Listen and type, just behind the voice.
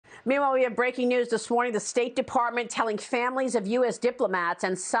Meanwhile, we have breaking news this morning. The State Department telling families of U.S. diplomats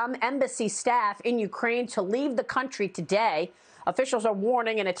and some embassy staff in Ukraine to leave the country today. Officials are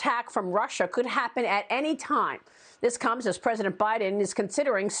warning an attack from Russia could happen at any time. This comes as President Biden is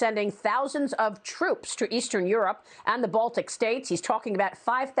considering sending thousands of troops to Eastern Europe and the Baltic states. He's talking about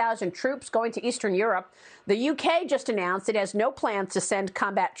 5,000 troops going to Eastern Europe. The UK just announced it has no plans to send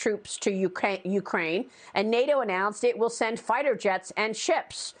combat troops to Ukraine, and NATO announced it will send fighter jets and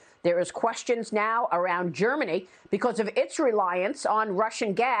ships. There is questions now around Germany because of its reliance on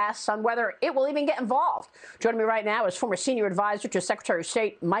Russian gas on whether it will even get involved. Joining me right now is former senior advisor to Secretary of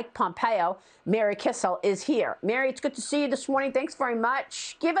State Mike Pompeo. Mary Kissel is here. Mary, it's good to see you this morning. Thanks very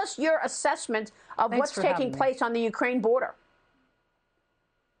much. Give us your assessment of what's taking place on the Ukraine border.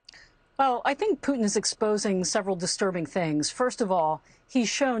 Well, I think Putin is exposing several disturbing things. First of all, he's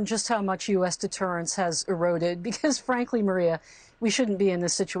shown just how much U.S. deterrence has eroded because, frankly, Maria, we shouldn't be in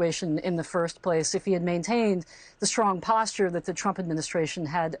this situation in the first place if he had maintained the strong posture that the Trump administration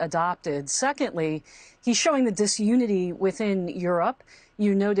had adopted. Secondly, he's showing the disunity within Europe.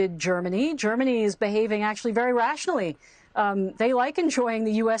 You noted Germany. Germany is behaving actually very rationally. They like enjoying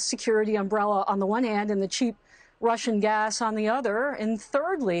the U.S. security umbrella on the one hand and the cheap Russian gas on the other. And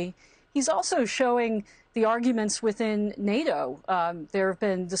thirdly, he's also showing the arguments within NATO. There have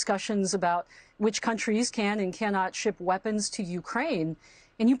been discussions about which countries can and cannot ship weapons to Ukraine.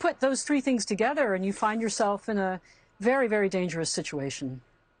 And you put those three things together and you find yourself in a very, very dangerous situation.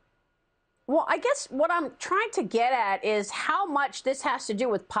 Well, I guess what I'm trying to get at is how much this has to do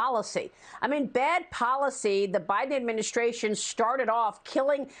with policy. I mean, bad policy. The Biden administration started off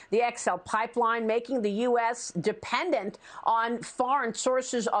killing the XL pipeline, making the U.S. dependent on foreign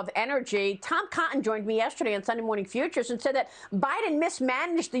sources of energy. Tom Cotton joined me yesterday on Sunday Morning Futures and said that Biden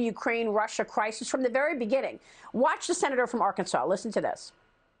mismanaged the Ukraine-Russia crisis from the very beginning. Watch the senator from Arkansas. Listen to this.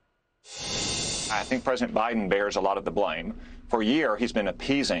 I think President Biden bears a lot of the blame. For a year, he's been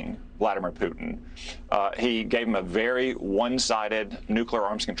appeasing Vladimir Putin. He gave him a very one-sided nuclear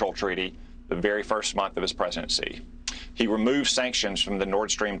arms control treaty the very first month of his presidency. He removed sanctions from the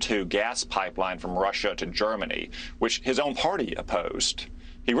Nord Stream 2 gas pipeline from Russia to Germany, which his own party opposed.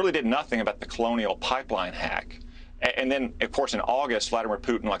 He really did nothing about the colonial pipeline hack. And then, of course, in August, Vladimir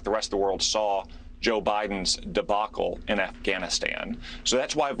Putin, like the rest of the world, saw Joe Biden's debacle in Afghanistan. So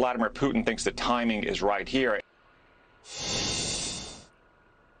that's why Vladimir Putin thinks the timing is right here.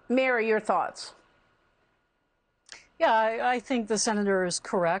 Mary, your thoughts? Yeah, I think the senator is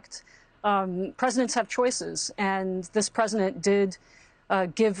correct. Presidents have choices, and this president did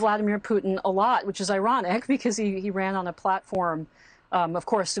give Vladimir Putin a lot, which is ironic because he ran on a platform, of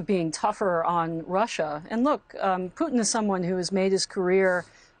course, of being tougher on Russia. And look, Putin is someone who has made his career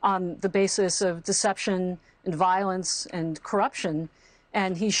on the basis of deception and violence and corruption.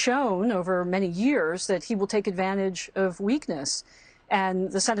 And he's shown over many years that he will take advantage of weakness.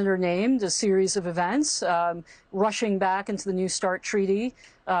 And the senator named a series of events, rushing back into the New START treaty,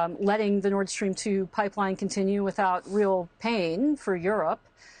 letting the Nord Stream 2 pipeline continue without real pain for Europe.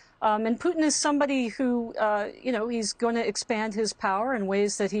 And Putin is somebody who, he's going to expand his power in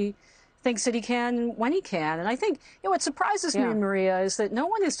ways that he thinks that he can when he can. And I think what surprises me, Maria, is that no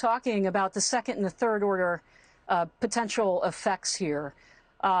one is talking about the second and the third order potential effects here.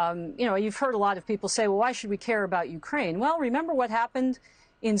 You've heard a lot of people say, well, why should we care about Ukraine? Well, remember what happened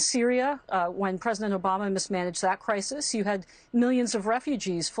in Syria when President Obama mismanaged that crisis? You had millions of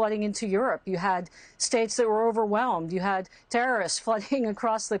refugees flooding into Europe. You had states that were overwhelmed. You had terrorists flooding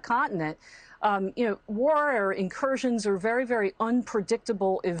across the continent. War or incursions are very, very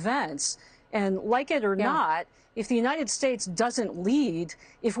unpredictable events. And like it or not, if the United States doesn't lead,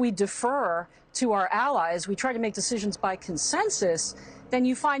 if we defer to our allies, we try to make decisions by consensus, then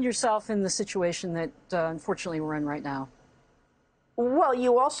you find yourself in the situation that, unfortunately, we're in right now. Well,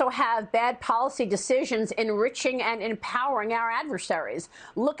 you also have bad policy decisions enriching and empowering our adversaries.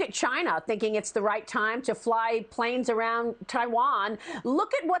 Look at China thinking it's the right time to fly planes around Taiwan.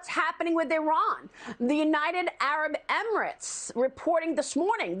 Look at what's happening with Iran. The United Arab Emirates reporting this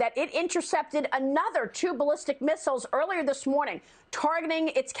morning that it intercepted another 2 ballistic missiles earlier this morning, targeting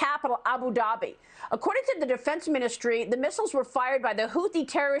its capital, Abu Dhabi. According to the Defense Ministry, the missiles were fired by the Houthi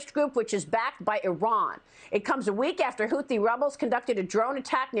terrorist group, which is backed by Iran. It comes a week after Houthi rebels conducted a drone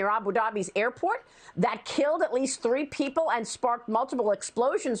attack near Abu Dhabi's airport that killed at least 3 people and sparked multiple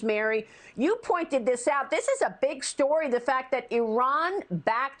explosions. Mary, you pointed this out. This is a big story, the fact that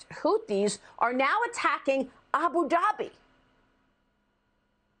Iran-backed Houthis are now attacking Abu Dhabi.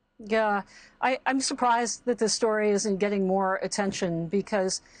 Yeah, I'm surprised that this story isn't getting more attention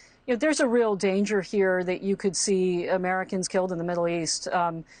because there's a real danger here that you could see Americans killed in the Middle East.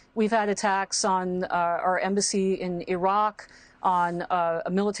 We've had attacks on our embassy in Iraq, on a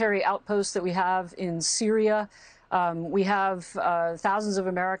military outpost that we have in Syria. We have thousands of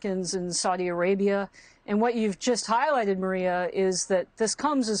Americans in Saudi Arabia. And what you've just highlighted, Maria, is that this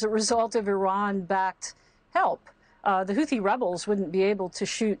comes as a result of Iran-backed help. The Houthi rebels wouldn't be able to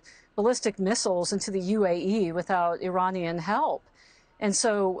shoot ballistic missiles into the UAE without Iranian help. And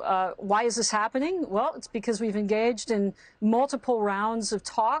so why is this happening? Well, it's because we've engaged in multiple rounds of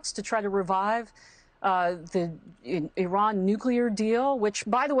talks to try to revive the Iran nuclear deal, which,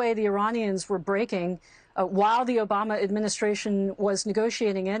 by the way, the Iranians were breaking while the Obama administration was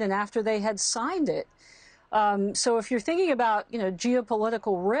negotiating it and after they had signed it. So if you're thinking about,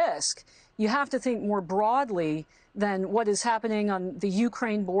 geopolitical risk, you have to think more broadly than what is happening on the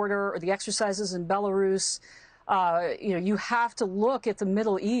Ukraine border or the exercises in Belarus. You have to look at the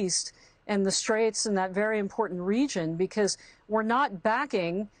Middle East and the Straits in that very important region, because we're not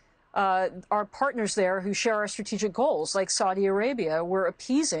backing our partners there who share our strategic goals, like Saudi Arabia. We're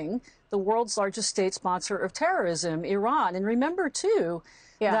appeasing the world's largest state sponsor of terrorism, Iran. And remember, too,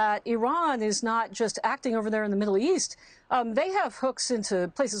 that Iran is not just acting over there in the Middle East. They have hooks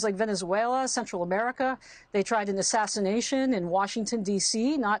into places like Venezuela, Central America. They tried an assassination in Washington,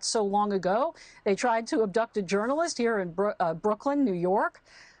 D.C. not so long ago. They tried to abduct a journalist here in Brooklyn, New York.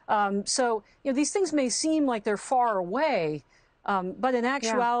 So, these things may seem like they're far away, but in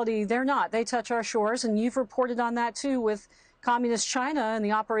actuality, they're not. They touch our shores, and you've reported on that, too, with Communist China and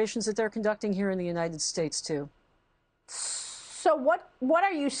the operations that they're conducting here in the United States, too. So what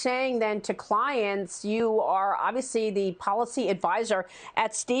are you saying then to clients? You are obviously the policy advisor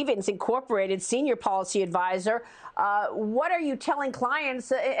at Stevens Incorporated, senior policy advisor. What are you telling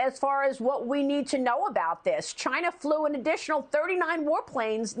clients as far as what we need to know about this? China flew an additional 39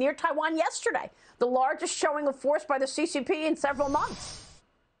 warplanes near Taiwan yesterday, the largest showing of force by the CCP in several months.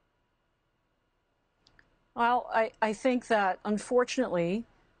 Well, I think that, unfortunately,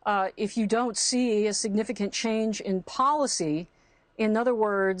 if you don't see a significant change in policy, in other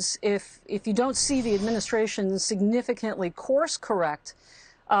words, if you don't see the administration significantly course correct,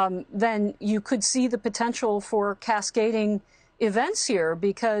 then you could see the potential for cascading events here,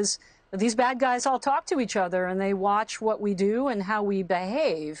 because these bad guys all talk to each other and they watch what we do and how we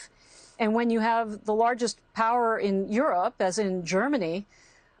behave. And when you have the largest power in Europe, as in Germany,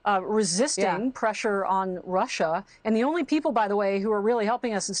 resisting pressure on Russia. And the only people, by the way, who are really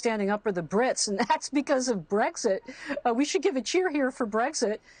helping us in standing up are the Brits, and that's because of Brexit. We should give a cheer here for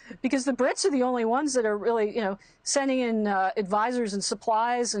Brexit, because the Brits are the only ones that are really, sending in advisors and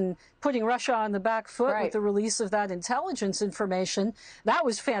supplies and putting Russia on the back foot with the release of that intelligence information. That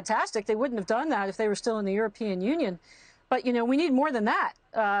was fantastic. They wouldn't have done that if they were still in the European Union. But, we need more than that.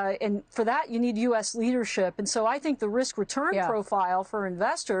 And for that, you need U.S. leadership. And so I think the risk-return profile for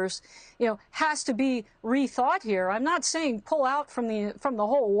investors, has to be rethought here. I'm not saying pull out from the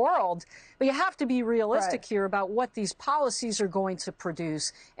whole world, but you have to be realistic here about what these policies are going to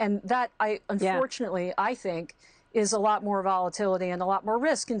produce. And that, unfortunately, I think, is a lot more volatility and a lot more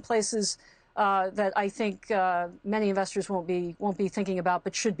risk in places that I think many investors won't be thinking about,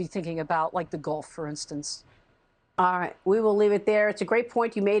 but should be thinking about, like the Gulf, for instance. All right, we will leave it there. It's a great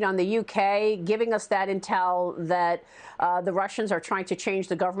point you made on the UK, giving us that intel that the Russians are trying to change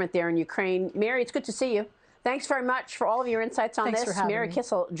the government there in Ukraine. Mary, it's good to see you. Thanks very much for all of your insights on this. Mary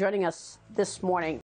Kissel joining us this morning.